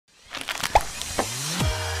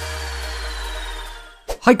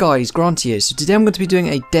Hi guys, Granty here. So today I'm going to be doing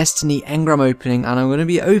a Destiny Engram opening, and I'm going to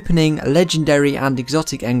be opening legendary and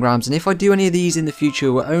exotic engrams, and if I do any of these in the future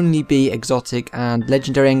it will only be exotic and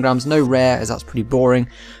legendary engrams, no rare, as that's pretty boring.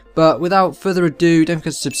 But without further ado, don't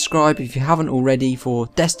forget to subscribe if you haven't already for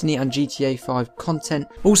Destiny and GTA 5 content.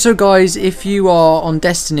 Also guys, if you are on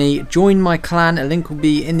Destiny, join my clan, a link will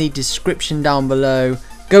be in the description down below.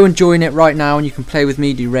 Go and join it right now and you can play with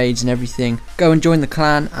me, do raids and everything. Go and join the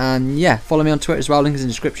clan, and yeah, follow me on Twitter as well, link is in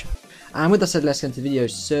the description. And with that said, let's get into the video.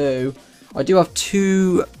 So, I do have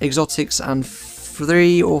 2 exotics and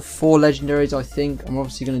 3 or 4 legendaries, I think. I'm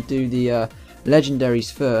obviously going to do the legendaries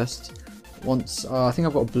first. Once, I think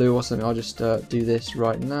I've got a blue or something, I'll just do this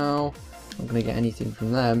right now. I'm not going to get anything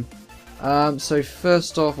from them. So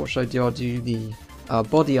first off, what should I do? I'll do the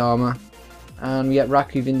body armor. And we get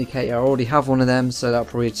Raku Vindicator. I already have one of them, so that'll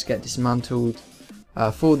probably just get dismantled.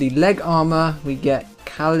 For the leg armor, we get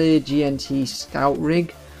Kali GNT Scout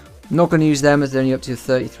Rig. I'm not going to use them as they're only up to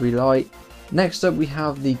 33 light. Next up, we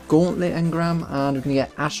have the Gauntlet Engram, and we're going to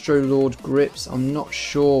get Astro Lord Grips. I'm not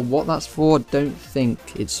sure what that's for. I don't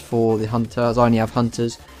think it's for the hunters. I only have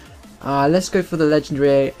hunters. Let's go for the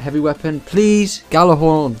legendary heavy weapon, please.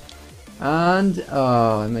 Galahorn. And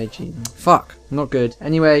MAG. Fuck, not good.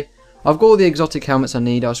 Anyway, I've got all the exotic helmets I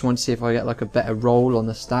need. I just want to see if I get like a better roll on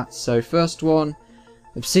the stats. So first one,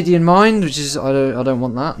 Obsidian Mind, which is I don't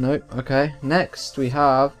want that. Nope. Okay. Next we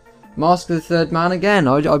have Mask of the Third Man again.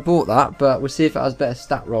 I bought that, but we'll see if it has better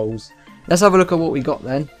stat rolls. Let's have a look at what we got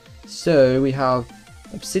then. So we have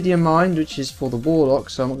Obsidian Mind, which is for the Warlock,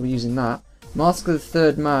 so I'm not going to be using that. Mask of the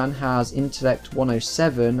Third Man has Intellect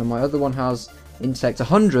 107, and my other one has Intellect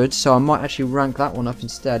 100, so I might actually rank that one up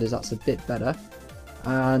instead, as that's a bit better.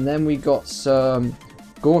 And then we got some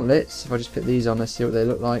gauntlets. If I just put these on, let's see what they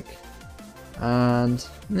look like. And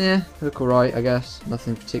yeah, they look alright, I guess.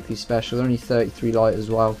 Nothing particularly special. They're only 33 light as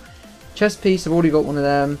well. Chest piece, I've already got one of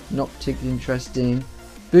them. Not particularly interesting.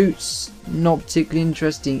 Boots, not particularly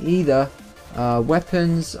interesting either.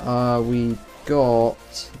 Weapons, we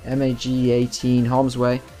got MAG 18 Harm's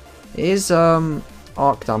Way. It is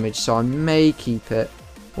arc damage, so I may keep it.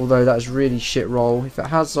 Although that's really shit roll. If it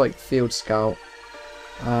has like Field Scout.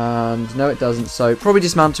 And no, it doesn't, so probably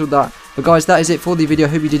dismantled that. But guys, that is it for the video.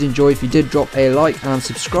 Hope you did enjoy. If you did, drop a like and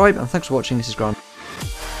subscribe, and thanks for watching. This is Grant.